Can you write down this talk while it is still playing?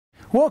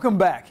Welcome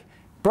back.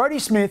 Brodie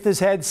Smith has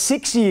had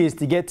 6 years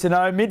to get to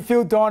know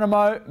midfield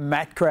dynamo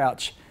Matt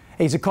Crouch.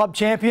 He's a club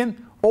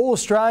champion,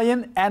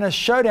 All-Australian and a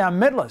showdown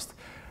medalist.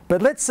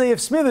 But let's see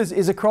if Smithers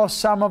is across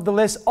some of the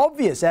less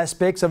obvious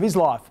aspects of his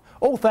life,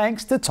 all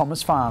thanks to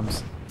Thomas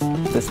Farms.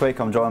 This week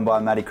I'm joined by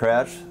Matty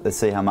Crouch. Let's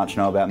see how much you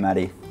know about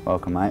Matty.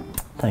 Welcome, mate.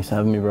 Thanks for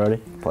having me, Brodie.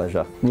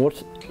 Pleasure.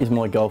 What is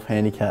my golf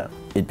handicap?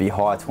 It'd be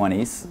high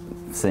 20s,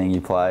 seeing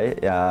you play.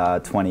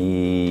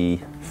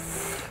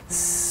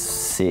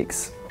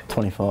 26.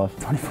 25.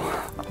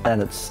 25.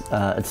 And it's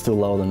still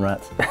lower than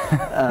Rats.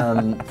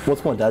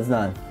 What's my dad's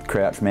name?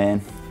 Crouch man.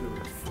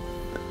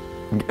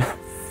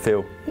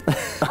 Phil.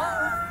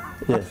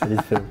 Yes, it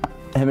is Phil.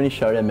 How many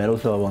showdown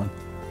medals have I won?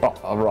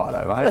 Oh,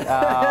 righto,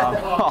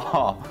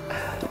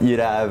 mate. You'd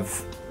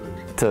have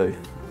 2.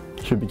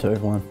 Should be 2,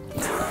 1.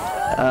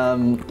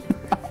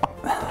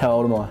 How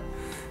old am I?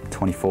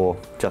 24.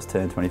 Just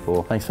turned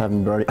 24. Thanks for having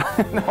me, Brodie.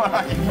 No,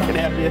 I can get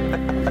out of here.